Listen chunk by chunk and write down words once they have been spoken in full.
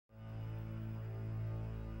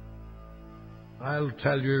I'll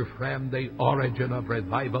tell you, friend, the origin of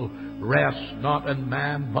revival rests not in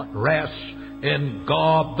man, but rests in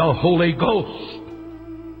God the Holy Ghost.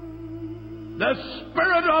 The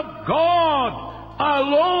Spirit of God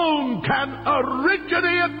alone can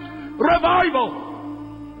originate revival.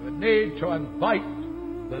 We need to invite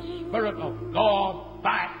the Spirit of God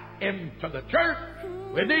back into the church.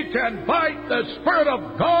 We need to invite the Spirit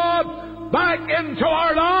of God back into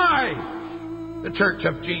our lives. The Church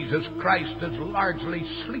of Jesus Christ is largely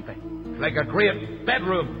sleeping. It's like a great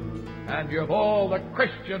bedroom, and you have all the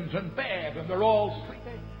Christians in bed, and they're all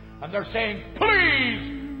sleeping. And they're saying,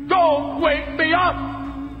 please don't wake me up.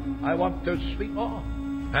 I want to sleep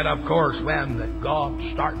on. And of course, when God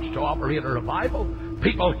starts to operate a revival,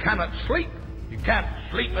 people cannot sleep. You can't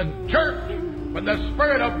sleep in church when the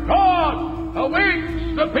Spirit of God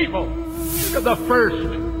awakes the people. Look at the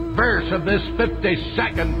first verse of this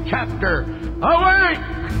 52nd chapter. Awake!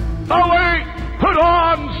 Awake! Put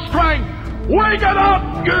on strength! Wake it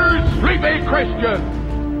up, you sleepy Christian!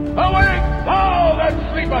 Awake, thou that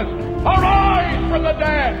sleepest! Arise from the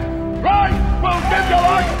dead! Christ will give you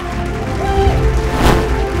life!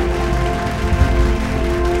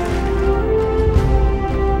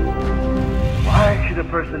 Why should a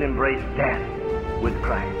person embrace death with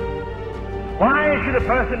Christ? Why should a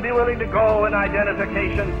person be willing to go in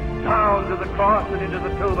identification down to the cross and into the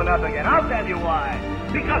tomb and up again? I'll tell you why.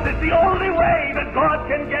 Because it's the only way that God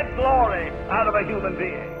can get glory out of a human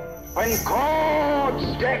being. When God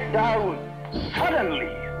stepped down, suddenly,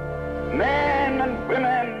 men and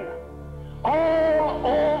women all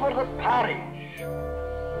over the parish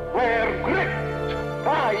were gripped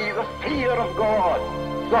by the fear of God.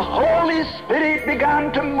 The Holy Spirit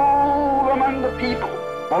began to move among the people.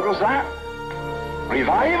 What was that?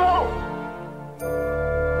 Revival.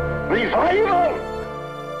 Revival.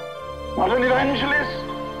 Not an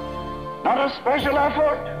evangelist. Not a special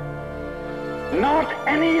effort. Not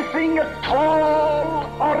anything at all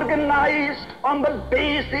organized on the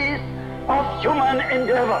basis of human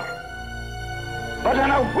endeavor. But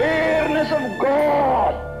an awareness of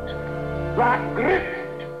God that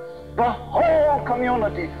gripped the whole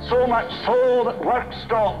community, so much so that work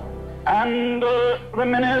stopped. And the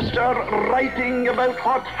minister, writing about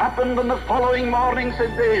what happened on the following morning,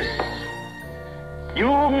 said this: you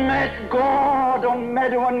met God on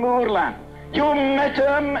meadow and moorland. You met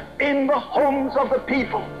Him in the homes of the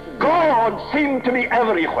people. God seemed to be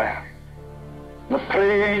everywhere. The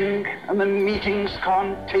praying and the meetings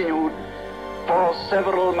continued for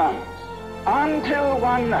several months, until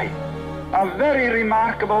one night a very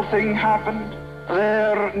remarkable thing happened.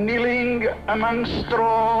 They're kneeling among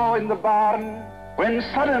straw in the barn, when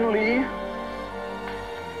suddenly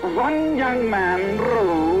one young man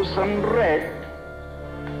rose and read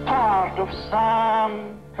part of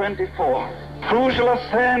Psalm 24. Who shall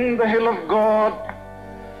ascend the hill of God?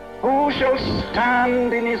 Who shall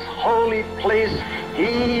stand in his holy place?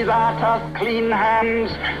 He that hath clean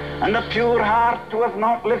hands and a pure heart, who hath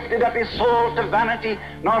not lifted up his soul to vanity,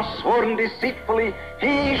 nor sworn deceitfully,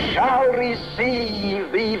 he shall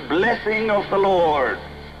receive the blessing of the Lord.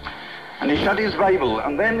 And he shut his Bible,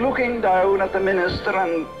 and then looking down at the minister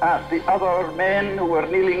and at the other men who were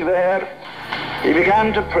kneeling there, he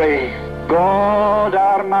began to pray. God,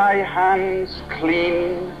 are my hands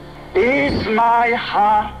clean? Is my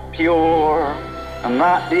heart pure? And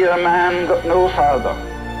that dear man got no farther.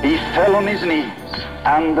 He fell on his knees,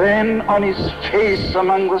 and then on his face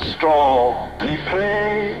among the straw. And he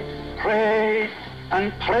prayed,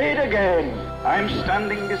 and prayed again. I'm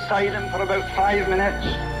standing beside him for about 5 minutes,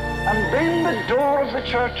 and then the door of the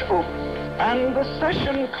church opened, and the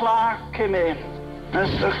session clerk came in.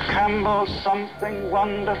 Mr. Campbell, something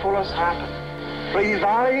wonderful has happened.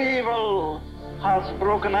 Revival has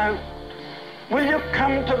broken out. Will you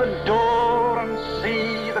come to the door and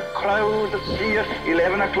see the crowd that's here?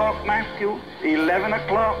 11 o'clock, Matthew, 11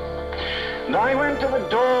 o'clock. And I went to the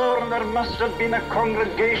door, and there must have been a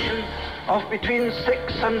congregation of between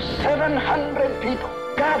 600 and 700 people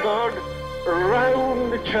gathered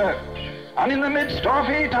round the church. And in the midst of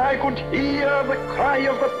it, I could hear the cry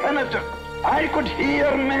of the penitent. I could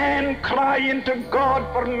hear men crying to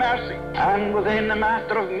God for mercy. And within a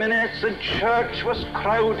matter of minutes, the church was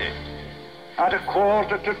crowded at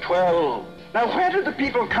 11:45. Now, where did the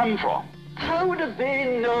people come from? How did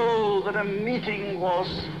they know that a meeting was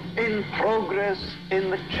in progress in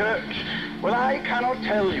the church? Well, I cannot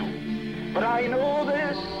tell you. But I know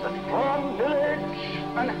this, that from village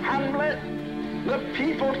and hamlet, the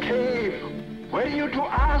people came. Were you to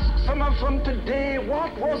ask some of them today,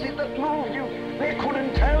 what was it that moved you? They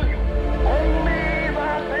couldn't tell you. Only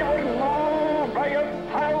that they were moved by a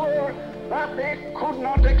power that they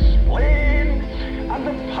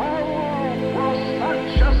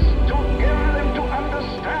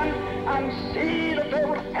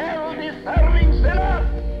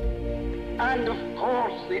And of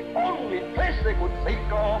course, the only place they could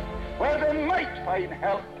think of where they might find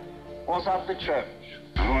help was at the church.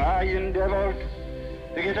 I endeavored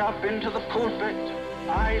to get up into the pulpit.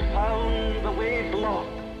 I found the way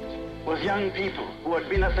blocked with young people who had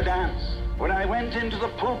been at the dance. When I went into the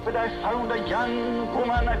pulpit, I found a young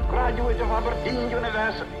woman, a graduate of Aberdeen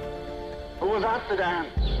University, who was at the dance.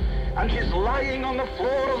 And she's lying on the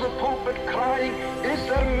floor of the pulpit crying, "Is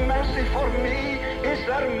there mercy for me? Is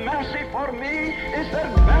there mercy for me? Is there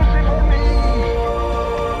mercy for me?"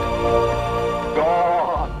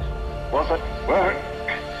 God was at work.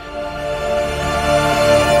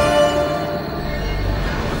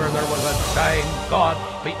 Whenever there was a time God's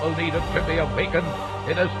people needed to be awakened,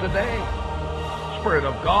 it is today. The Spirit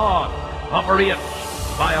of God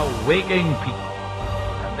operates by awaking people.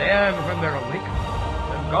 And then when they're awakened,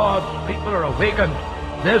 God's people are awakened,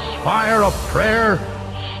 this fire of prayer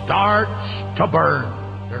starts to burn.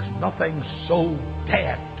 There's nothing so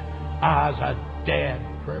dead as a dead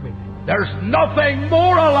prayer meeting. There's nothing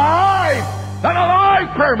more alive than a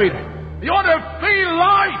live prayer meeting. You want to feel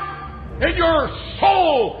life in your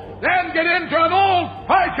soul, then get into an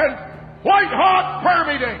old-fashioned, white-hot prayer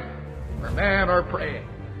meeting where men are praying,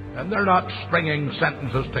 and they're not stringing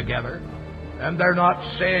sentences together. And they're not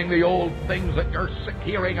saying the old things that you're sick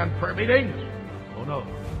hearing in prayer meetings. Oh no.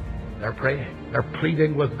 They're praying. They're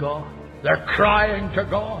pleading with God. They're crying to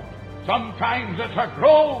God. Sometimes it's a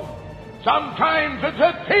groan. Sometimes it's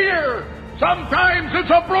a tear. Sometimes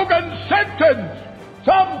it's a broken sentence.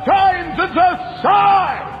 Sometimes it's a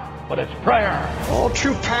sigh. But it's prayer. All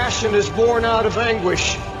true passion is born out of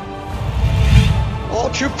anguish.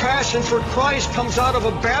 All true passion for Christ comes out of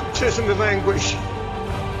a baptism of anguish.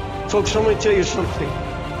 Folks, I'm going to tell you something.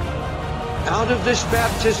 Out of this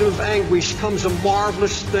baptism of anguish comes a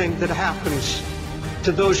marvelous thing that happens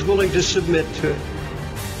to those willing to submit to it.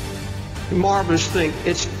 A marvelous thing.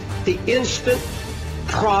 It's the instant,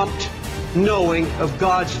 prompt knowing of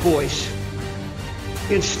God's voice.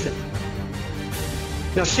 Instant.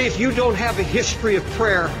 Now see, if you don't have a history of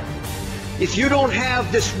prayer, if you don't have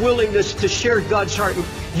this willingness to share God's heart,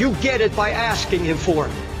 you get it by asking Him for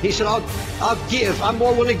it. He said, I'll give. I'm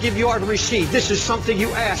more willing to give you are to receive. This is something you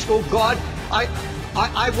ask. Oh God,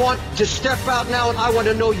 I want to step out now and I want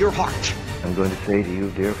to know your heart. I'm going to say to you,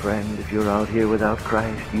 dear friend, if you're out here without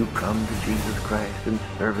Christ, you come to Jesus Christ and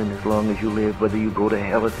serve Him as long as you live, whether you go to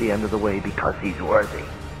hell at the end of the way, because He's worthy.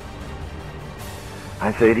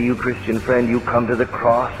 I say to you, Christian friend, you come to the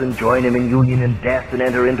cross and join Him in union in death and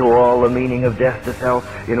enter into all the meaning of death to self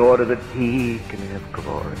in order that He can have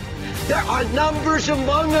glory. There are numbers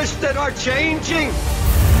among us that are changing,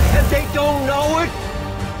 and they don't know it.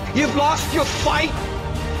 You've lost your fight.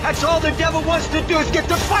 That's all the devil wants to do, is get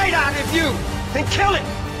the fight out of you and kill it.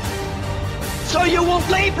 So you won't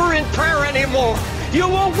labor in prayer anymore. You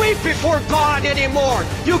won't weep before God anymore.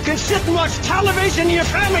 You can sit and watch television and your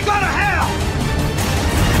family go to hell.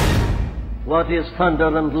 What is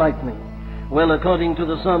thunder and lightning? Well, according to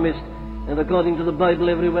the psalmist and according to the Bible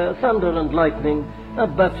everywhere, thunder and lightning are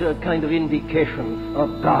but a kind of indication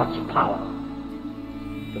of God's power.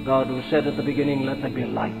 The God who said at the beginning, "Let there be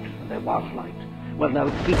light," and there was light. Well, now,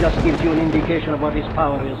 He just gives you an indication of what His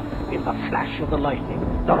power is in the flash of the lightning,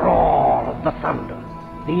 the roar of the thunder.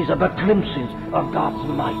 These are but glimpses of God's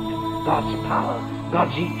might, God's power,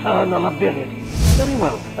 God's eternal ability. Very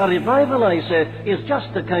well. A revival, I say, is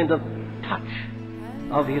just a kind of touch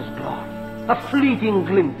of His glory, a fleeting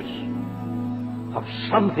glimpse of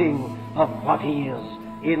something of what He is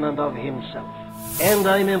in and of Himself. And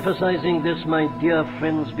I'm emphasizing this, my dear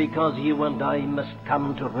friends, because you and I must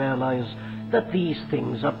come to realize that these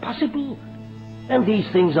things are possible, and these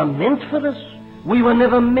things are meant for us. We were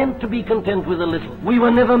never meant to be content with a little. We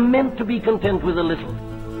were never meant to be content with a little.